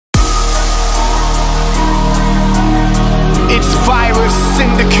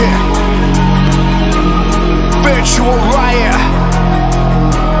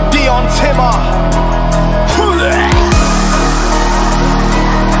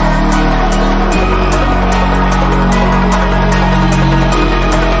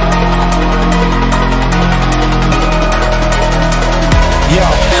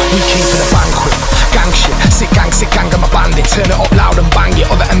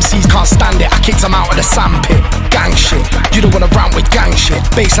kicked him out of the sandpit. Gang shit, you don't wanna rant with gang shit.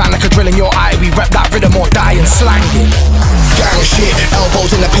 Baseline like a drill in your eye, we rep that rhythm or die and slang it. Gang shit,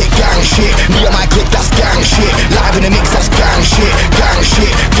 elbows in the pit, gang shit. Me and my clip, that's gang shit. Live in the mix, that's gang shit. Gang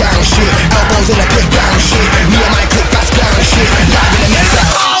shit, gang shit. Elbows in the pit, gang shit. Me and my clip, that's gang shit. Live in the mix,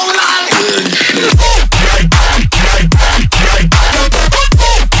 that's all gang shit.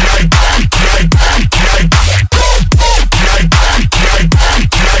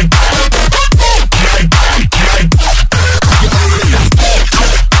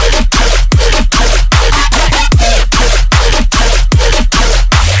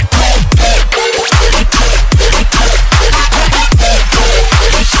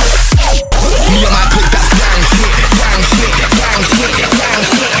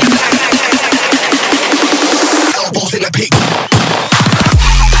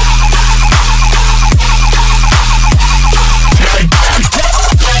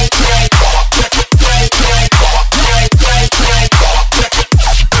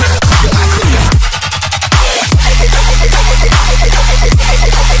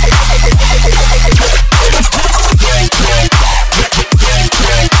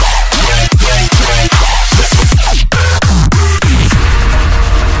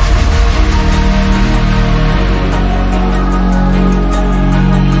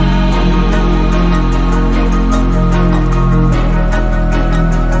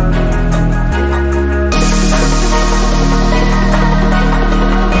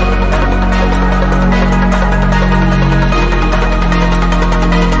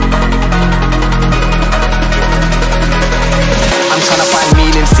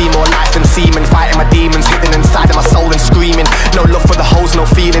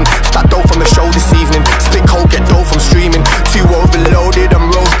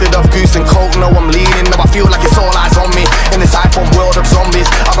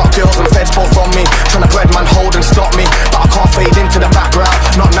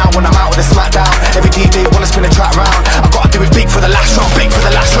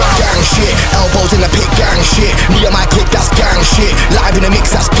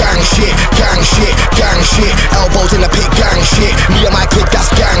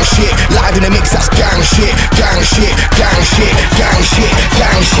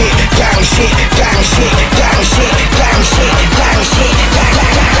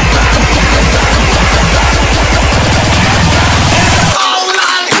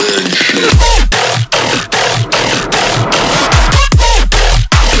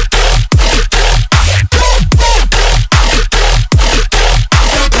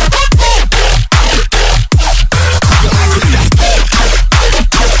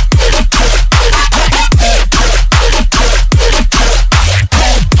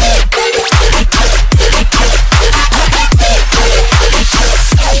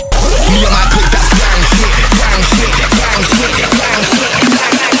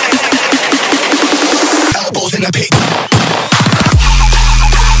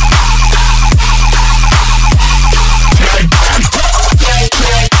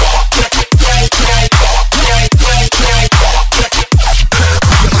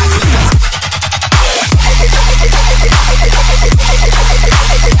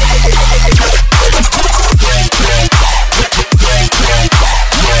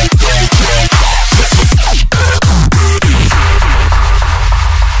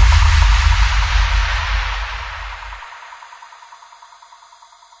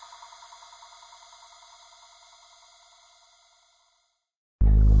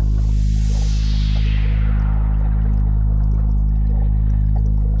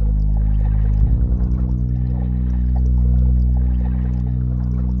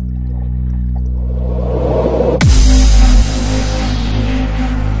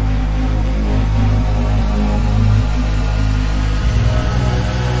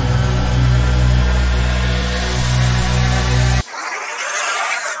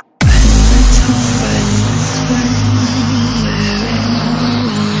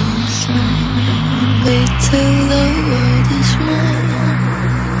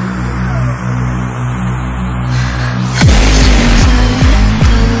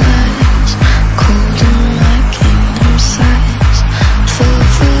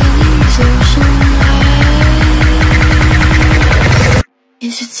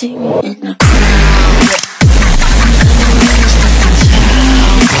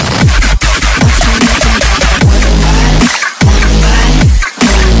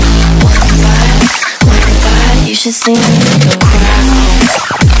 should see me in the crowd.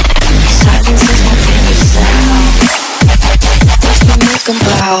 Silence is my favorite sound. Watch me make 'em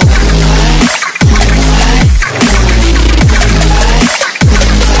bow.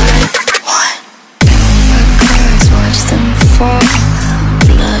 One,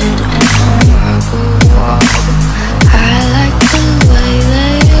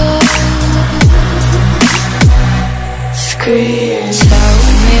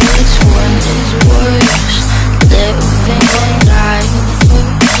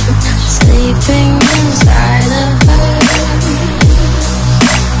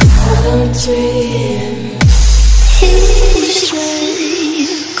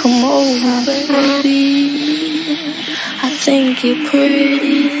 Oh, baby, I think you're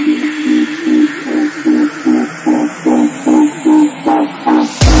pretty.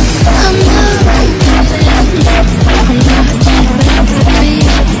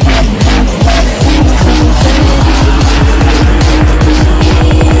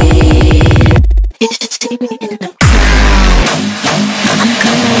 You should see me in the crowd. I'm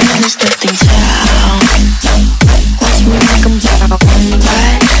coming in this dirty town. Watch me make 'em drop one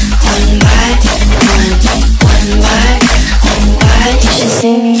by one. You should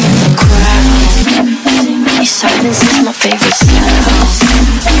see me in the crowd. Your silence is my favorite sound.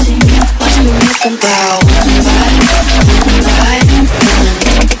 Watch me make 'em bow one by one.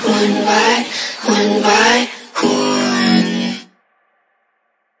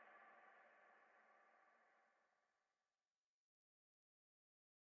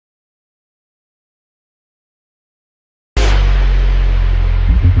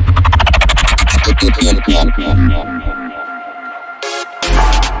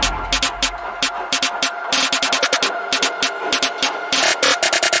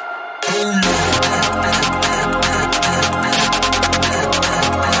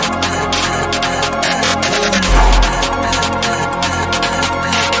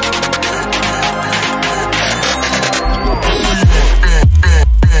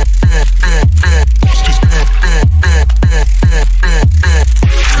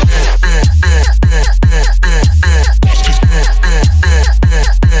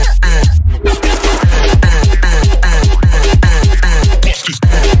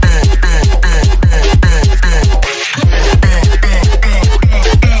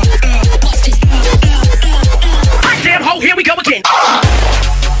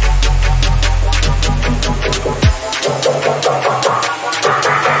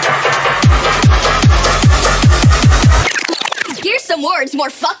 More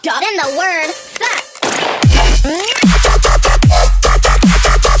fucked up than the word fact.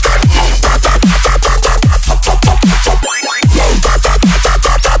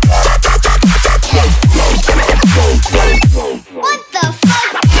 What the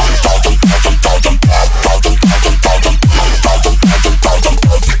fuck?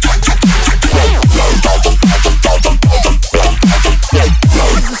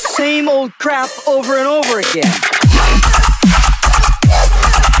 It's the same old crap over and over again.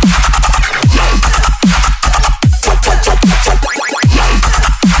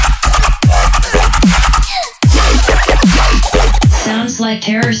 Sounds like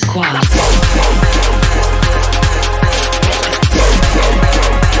Terror Squad.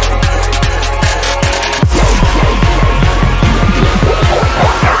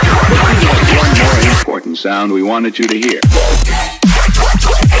 One more important sound we wanted you to hear.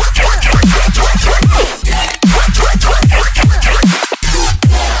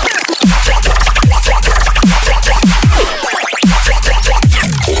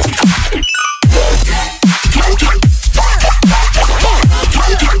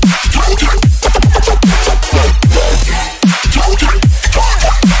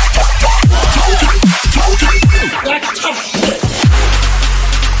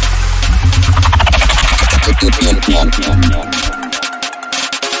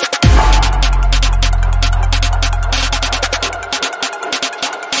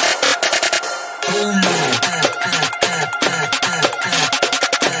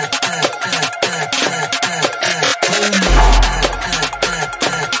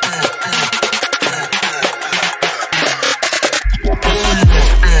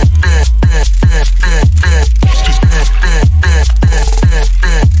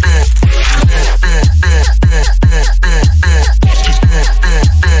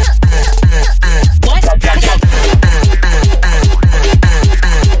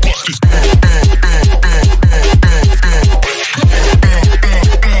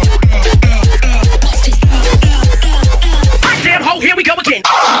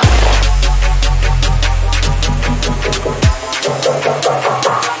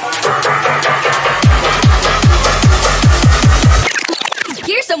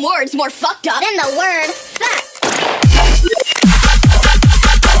 More fucked up than the word fact.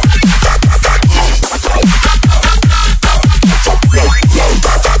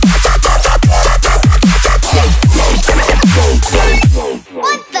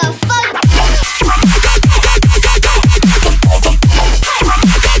 What the fuck?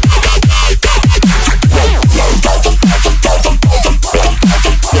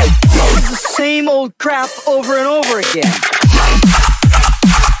 It's the same old crap over and over again.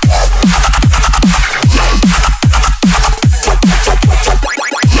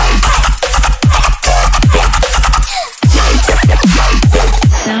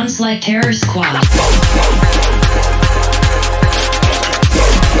 Sounds like Terror Squad.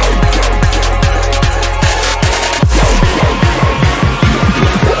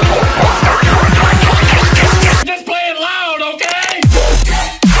 Just play it loud, okay?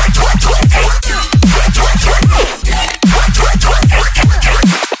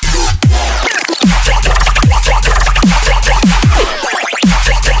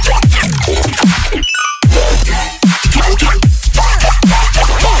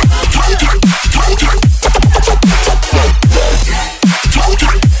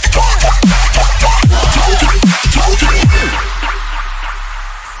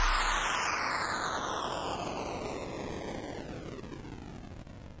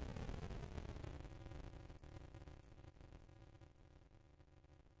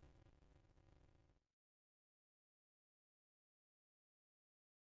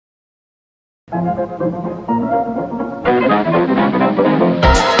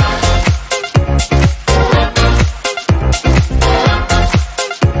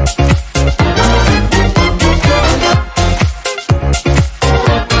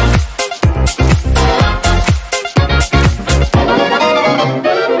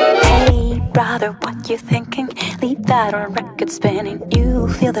 You thinking? Leave that on record spinning. You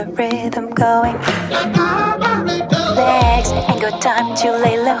feel the rhythm going. Legs ain't got time to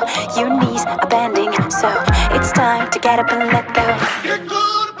lay low. Your knees are bending, so it's time to get up and let go.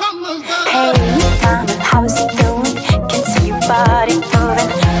 Hey, mama, how's it going? Can see your body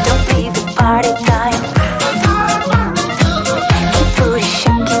moving. Don't leave the party dying. Keep booty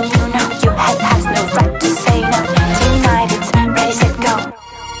shaking, you know your head has no right to say no. Tonight it's ready, set, go.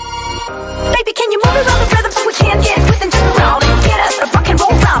 Baby, can you move around the rhythm so we can get with and jump around and get us a rock and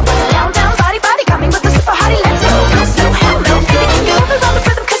roll round? What's it down, down, body, body, coming with the super hottie, let's go. No slow, hell no. Baby, can you move around the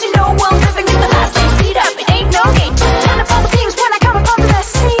rhythm? Cause you know I'm living in the last lane. Speed up, it ain't no gate. Just turn up all the things when I come upon the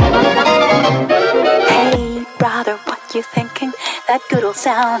scene. Hey, brother, what you thinking? That good old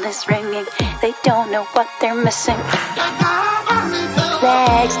sound is ringing. They don't know what they're missing.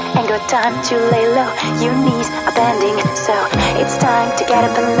 Legs ain't got time to lay low. Your knees are bending, so it's time to get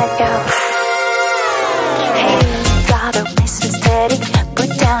up and let go. Hey, brother, listen.